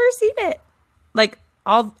never seen it. Like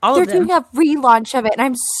all They're of them. doing a relaunch of it, and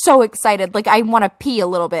I'm so excited. Like, I want to pee a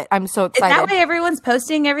little bit. I'm so Is excited. that why everyone's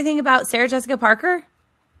posting everything about Sarah Jessica Parker?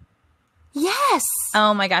 Yes.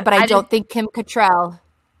 Oh my god! But I don't didn't- think Kim Cattrall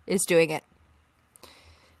is doing it.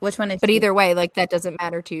 Which one is? But she? either way, like, that doesn't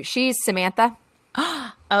matter to you. She's Samantha.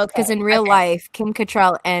 Okay. Because in real okay. life, Kim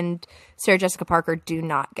Cattrall and Sarah Jessica Parker do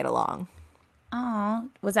not get along. Oh,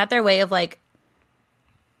 was that their way of like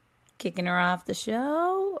kicking her off the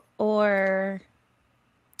show, or?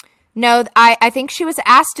 No, I think she was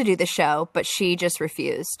asked to do the show, but she just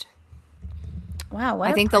refused. Wow, what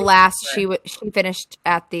I a think the prick. last she finished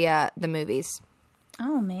at the movies.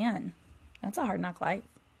 Oh man, that's a hard knock life.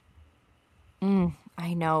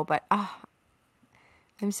 I know, but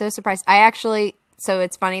I'm so surprised. So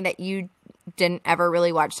it's funny that you didn't ever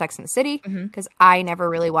really watch Sex and the City because I never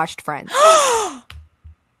really watched Friends.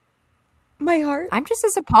 My heart. I'm just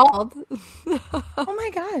as appalled. Oh my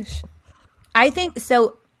gosh. I think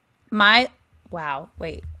so. Wow.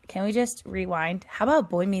 Wait, can we just rewind? How about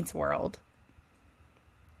Boy Meets World?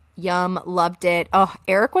 Yum, loved it. Oh,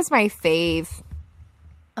 Eric was my fave.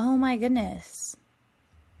 Oh my goodness.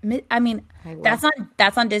 I mean, I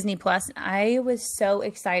that's on Disney Plus. I was so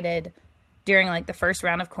excited during like the first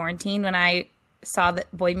round of quarantine when I saw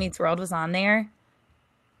that Boy Meets World was on there.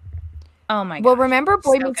 Oh my god. Well, remember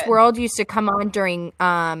Boy So Meets good. World used to come on during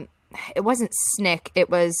it wasn't SNCC, it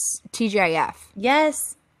was TGIF.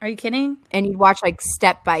 Yes. Are you kidding? And you'd watch like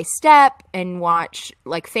Step by Step and watch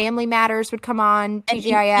like Family Matters would come on And eat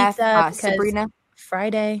TGIF. pizza because Sabrina.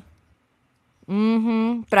 Friday.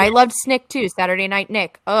 But I loved SNCC too. Saturday Night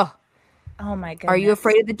Nick. Ugh. Oh my goodness. Are You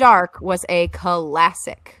Afraid of the Dark was a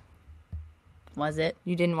classic. Was it?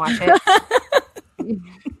 You didn't watch it?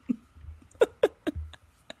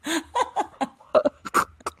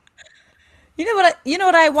 You know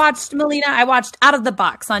what I watched, Melina? I watched Out of the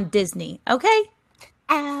Box on Disney. Okay?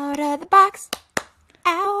 Out of the box.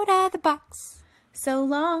 Out of the box. So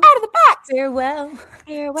long. Out of the box. Farewell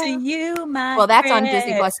Farewell. to you, my Well, that's on friend.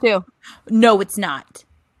 Disney Plus too. No, it's not.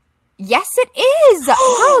 Yes, it is.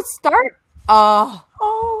 Girl, start. Oh,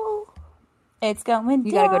 Oh, it's going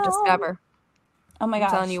you down. gotta go discover. Oh my I'm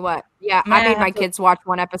gosh. telling you what. Yeah, Might I made have my to- kids watch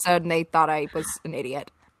one episode and they thought I was an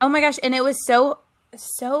idiot. Oh my gosh. And it was so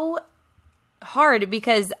hard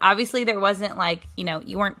because obviously there wasn't like,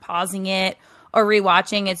 you weren't pausing it or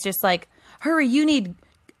rewatching. It's just like, hurry, you need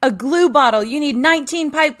a glue bottle. You need 19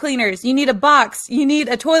 pipe cleaners. You need a box. You need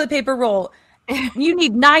a toilet paper roll. You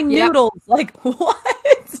need 9 Yep. noodles. Like, what?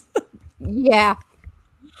 Yeah.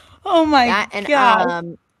 Oh my That and gosh.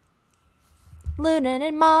 Luna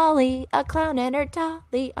and Molly, a clown and her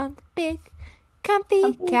dolly on the big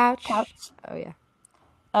comfy couch. Couch. Oh yeah.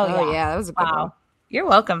 Oh, Oh yeah. yeah, that was a good one. Wow. You're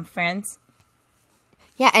welcome, friends.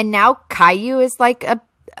 Yeah, and now Caillou is like a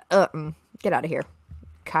get out of here.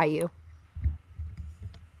 Caillou.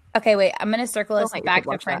 Okay, wait. I'm going to circle Don't us let your back kid to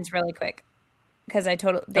watch that. Friends really quick because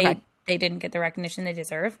Okay. they didn't get the recognition they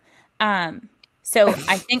deserve. So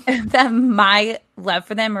I think that my love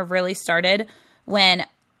for them really started when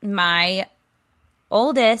my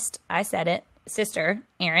oldest, I said it, sister,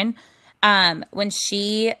 Erin, when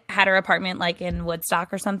she had her apartment like in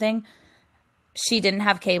Woodstock or something, she didn't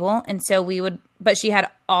have cable. And so but she had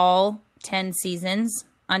all 10 seasons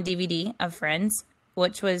on DVD of Friends,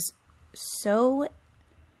 which was so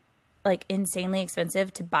like insanely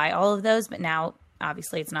expensive to buy all of those. But now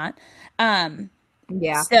obviously it's not.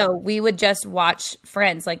 Yeah. So we would just watch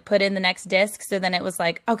Friends, like put in the next disc. So then it was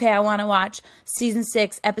like, okay, I want to watch season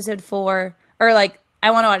 6, episode 4, or like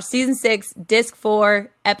I want to watch season 6, disc 4,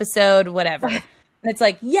 episode whatever. And it's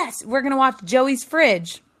like, yes, we're gonna watch Joey's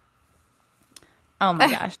Fridge. Oh my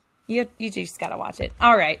gosh, you just gotta watch it.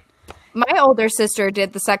 All right, My older sister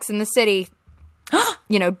did the Sex in the City,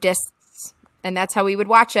 discs, and that's how we would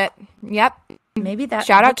watch it. Yep. maybe that.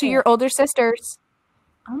 Shout out to your older sisters.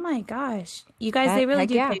 Oh my gosh, you guys, they really Heck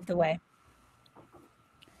do yeah. pave the way.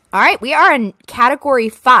 All right, we are in category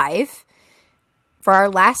 5 for our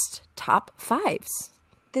last top 5s.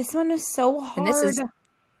 This one is so hard. And this is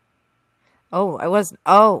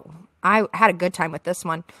I had a good time with this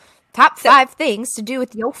one. Top 5 things to do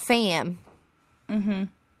with your fam. Mm-hmm.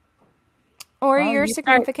 Or Well, your you start-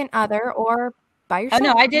 significant other, or by Oh yourself.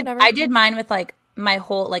 no, I did. whatever. I did mine with like my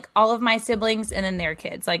whole, like all of my siblings and then their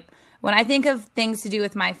kids. Like when I think of things to do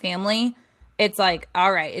with my family, it's like,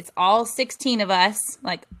 all right, it's all 16 of us,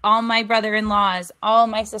 like all my brother-in-laws, all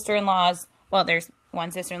my sister-in-laws. Well, there's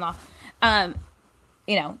one sister-in-law,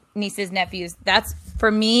 nieces, nephews. That's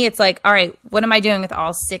for me. It's like, all right, what am I doing with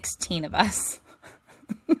all 16 of us?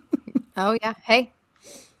 Oh, yeah. Hey,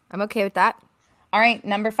 I'm okay with that. All right,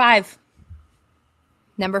 number 5.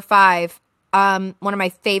 Number 5, one of my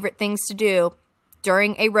favorite things to do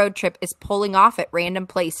during a road trip is pulling off at random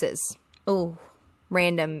places. Oh,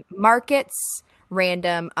 Random markets,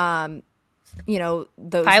 random, those little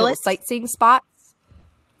Pilots? sightseeing spots.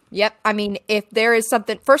 Yep. I mean, if there is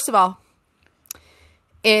something, first of all,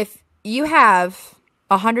 if you have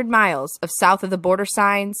 100 miles of south of the border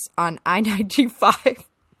signs on I-95,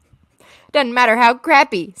 doesn't matter how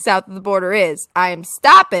crappy south of the border is, I am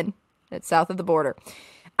stopping at south of the border.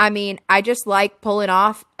 I mean, I just like pulling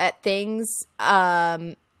off at things,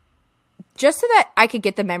 just so that I could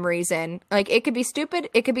get the memories in. Like, it could be stupid,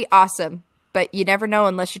 it could be awesome, but you never know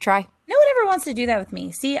unless you try. no one ever wants to do that with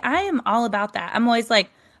me. See, I am all about that. I'm always like,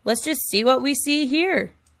 let's just see what we see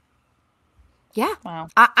here. Yeah. Wow.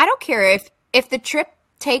 I don't care if the trip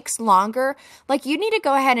takes longer. Like, you need to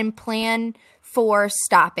go ahead and plan for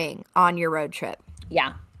stopping on your road trip.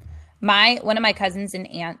 Yeah. One of my cousins and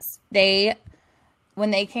aunts,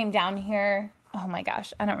 when they came down here, oh my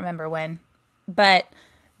gosh, I don't remember when, but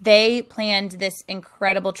they planned this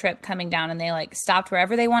incredible trip coming down, and they like stopped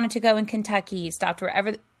wherever they wanted to go in Kentucky, stopped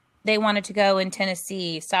wherever they wanted to go in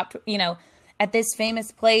Tennessee, stopped, at this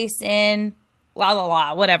famous place in la la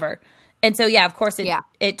la, whatever. And so, yeah, of course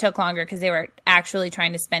it took longer because they were actually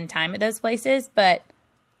trying to spend time at those places, but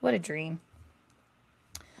what a dream.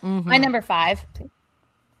 My number 5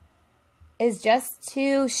 is just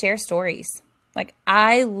to share stories. Like,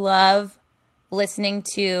 I love listening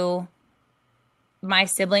to my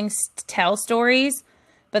siblings tell stories,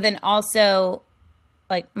 but then also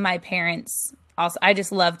like my parents also, I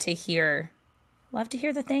just love to hear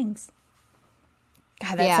the things.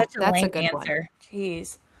 God, that's Yeah, such a that's a lame good one. answer.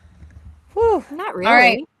 Jeez. Whew. Not really. All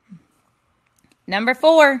right. Number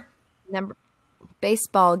 4.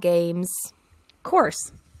 Baseball games. Of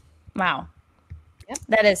course. Wow. Yep.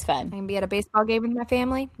 That is fun. I can be at a baseball game with my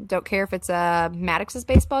family. Don't care if it's a Maddox's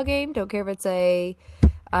baseball game. Don't care if it's a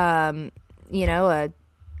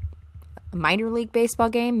minor league baseball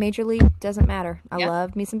game, major league, doesn't matter. I Yep.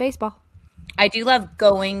 love me some baseball. I do love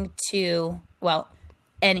going to,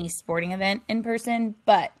 any sporting event in person,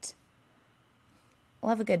 but I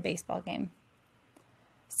love a good baseball game.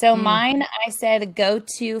 So mine, I said go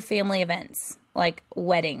to family events, like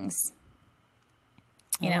weddings.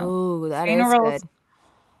 Ooh, that is funerals good.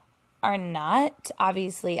 are not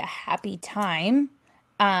obviously a happy time,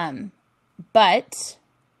 but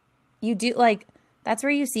you do, like, that's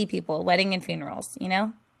where you see people, wedding and funerals,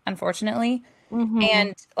 unfortunately.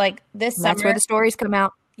 And like this That's summer, where the stories come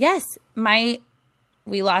out. yes,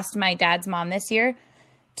 we lost my dad's mom this year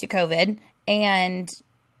to COVID, and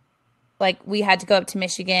like we had to go up to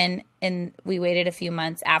Michigan, and we waited a few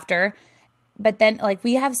months after. But then like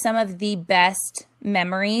we have some of the best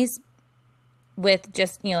memories with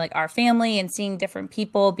just, like our family and seeing different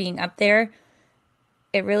people being up there.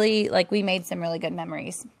 It really, like, we made some really good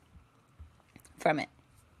memories from it.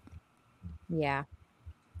 Yeah.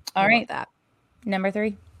 All I right. love that. Number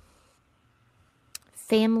 3.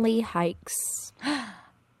 Family hikes.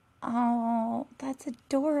 Oh, that's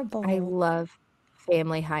adorable. I love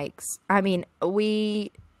family hikes. I mean,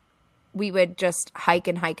 we would just hike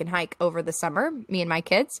and hike and hike over the summer, me and my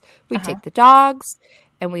kids. We'd take the dogs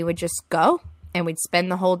and we would just go and we'd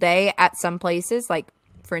spend the whole day at some places, like,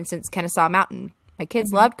 for instance, Kennesaw Mountain. My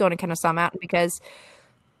kids loved going to Kennesaw Mountain because,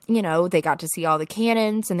 they got to see all the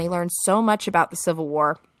cannons and they learned so much about the Civil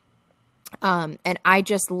War. And I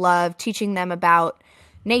just love teaching them about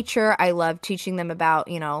nature. I love teaching them about,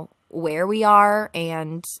 where we are.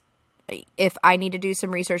 And if I need to do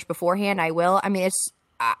some research beforehand, I will. I mean,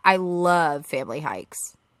 I love family hikes.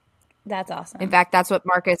 That's awesome. In fact, that's what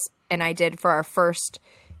Marcus and I did for our first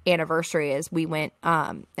anniversary is we went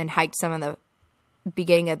and hiked some of the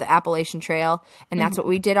beginning of the Appalachian Trail. And that's what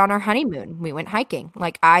we did on our honeymoon. We went hiking.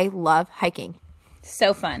 Like, I love hiking.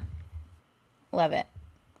 So fun. Love it.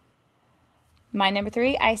 My number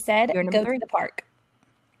 3, I said Your number go 3? to the park.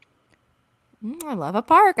 I love a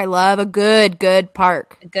park. I love a good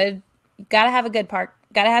park. You gotta have a good park.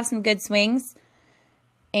 Gotta have some good swings.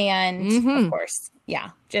 And of course,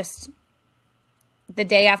 yeah, just the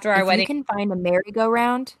day after our wedding. If you can find a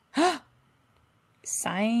merry-go-round.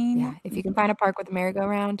 Sign. Yeah, if you can find a park with a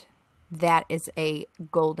merry-go-round, that is a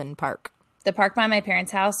golden park. The park by my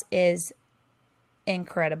parents' house is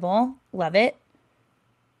incredible. Love it.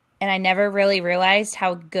 And I never really realized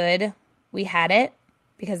how good we had it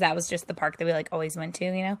because that was just the park that we like always went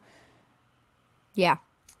to, Yeah.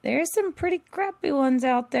 There's some pretty crappy ones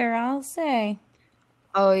out there, I'll say.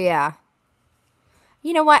 Oh, yeah.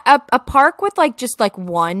 You know what? A park with like just like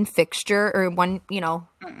one fixture or one,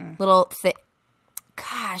 little thing.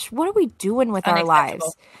 Gosh, what are we doing with our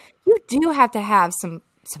lives? You do have to have some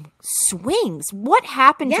swings. What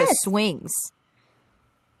happened to swings?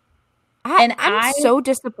 I'm so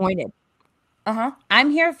disappointed. I'm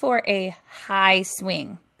here for a high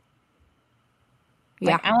swing.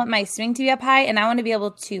 Yeah. Like, I want my swing to be up high, and I want to be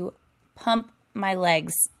able to pump my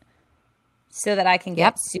legs so that I can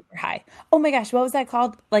get super high. Oh my gosh, what was that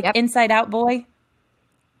called? Like Inside Out Boy?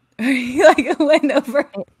 He like went over.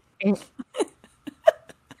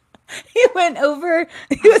 He went over.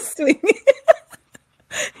 He was swinging.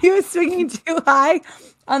 He was swinging too high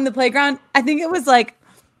on the playground. I think it was like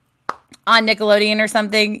on Nickelodeon or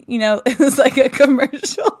something. It was like a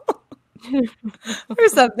commercial or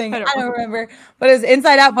something. I don't remember. But it was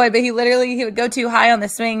Inside Out Boy. But he would go too high on the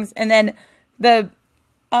swings, and then the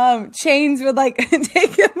chains would like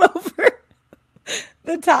take him over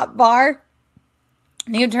the top bar,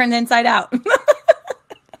 and he would turn the inside out.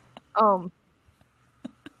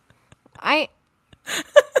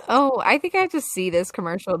 I think I have to see this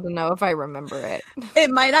commercial to know if I remember it.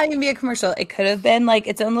 It might not even be a commercial. It could have been like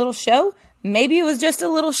its own little show. Maybe it was just a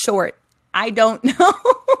little short. I don't know.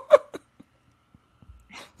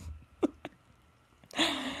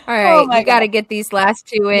 All right, you got to get these last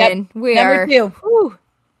 2 in. We Number 2. Whew,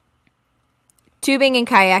 tubing and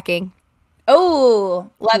kayaking. Oh,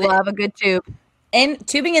 love a good tube. And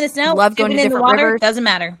tubing in the snow, love going to in the different water, rivers. doesn't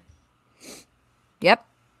matter. Yep.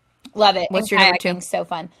 Love it. What's and your number 2? So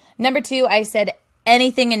fun. Number 2, I said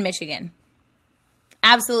anything in Michigan.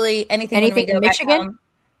 Absolutely anything. Anything in Michigan?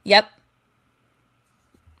 Yep.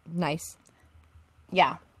 Nice.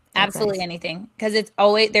 Yeah. Absolutely anything. Because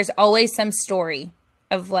there's always some story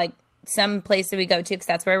of like some place that we go to because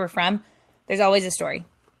that's where we're from. There's always a story.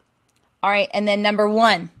 All right. And then number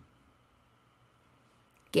 1.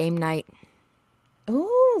 Game night.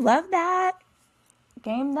 Ooh, love that.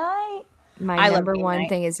 Game night. My number 1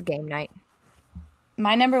 thing is game night.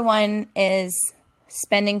 My number 1 is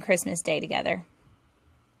spending Christmas Day together.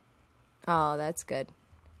 Oh, that's good.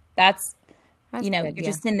 That's good, you're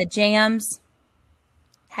just in the jams,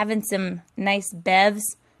 having some nice bevs,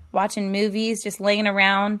 watching movies, just laying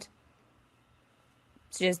around.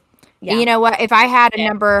 It's just, yeah. You know what? If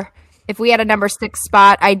we had a number 6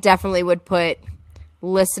 spot, I definitely would put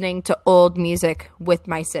listening to old music with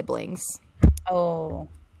my siblings. Oh,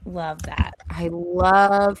 love that. I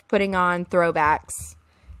love putting on throwbacks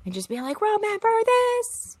and just being like, remember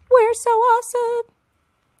this? We're so awesome.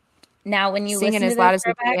 Now, when you singing listen as to loud those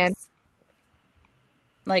as we can.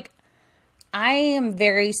 like, I am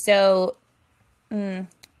very so.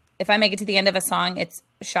 If I make it to the end of a song, it's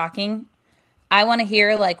shocking. I want to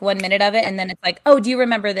hear like 1 minute of it, and then it's like, oh, do you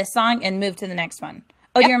remember this song? And move to the next one.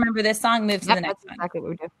 Oh, do you remember this song? Move to the next That's one. exactly what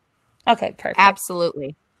we do. Okay, perfect.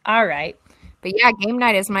 Absolutely. All right. But yeah, game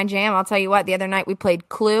night is my jam. I'll tell you what, the other night we played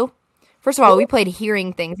Clue. First of all, we played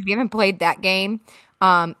Hearing Things. If you haven't played that game,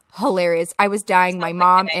 hilarious. I was dying. My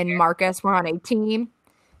mom and Marcus were on a team,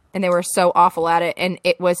 and they were so awful at it. And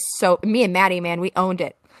it was so, me and Maddie, man, we owned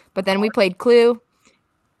it. But then we played Clue,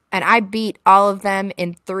 and I beat all of them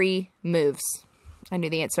in 3 moves. I knew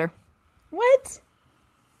the answer. What?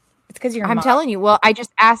 It's because you're. I'm telling you. Well, I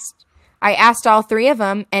asked all 3 of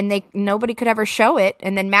them, and nobody could ever show it.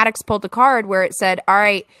 And then Maddox pulled a card where it said, "All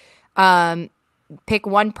right, pick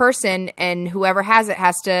one person, and whoever has it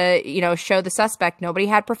has to, show the suspect." Nobody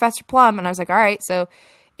had Professor Plum, and I was like, "All right, so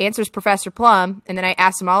answer's Professor Plum." And then I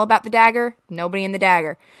asked them all about the dagger. Nobody in the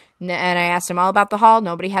dagger. And I asked them all about the hall.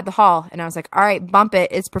 Nobody had the hall. And I was like, "All right, bump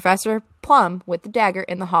it. It's Professor Plum with the dagger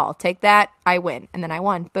in the hall. Take that. I win." And then I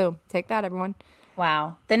won. Boom. Take that, everyone.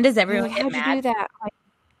 Wow. Then does everyone Like, get how'd mad? you do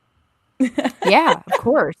that? Yeah, of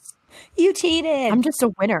course. You cheated. I'm just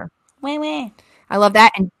a winner. Wait. I love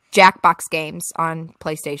that. And Jackbox games on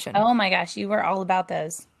PlayStation. Oh my gosh, you were all about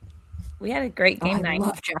those. We had a great game I night.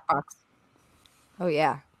 love Jackbox. Oh,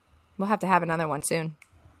 yeah. We'll have to have another one soon.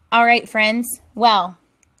 All right, friends. Well,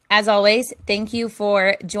 as always, thank you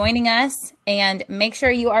for joining us, and make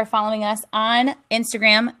sure you are following us on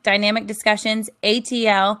Instagram, Dynamic Discussions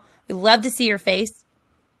ATL. We love to see your face.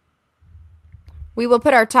 We will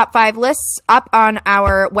put our top 5 lists up on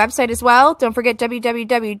our website as well. Don't forget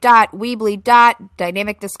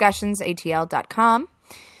www.weebly.dynamicdiscussionsatl.com.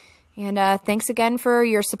 And thanks again for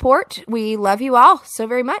your support. We love you all so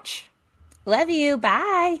very much. Love you.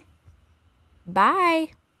 Bye.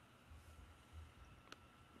 Bye.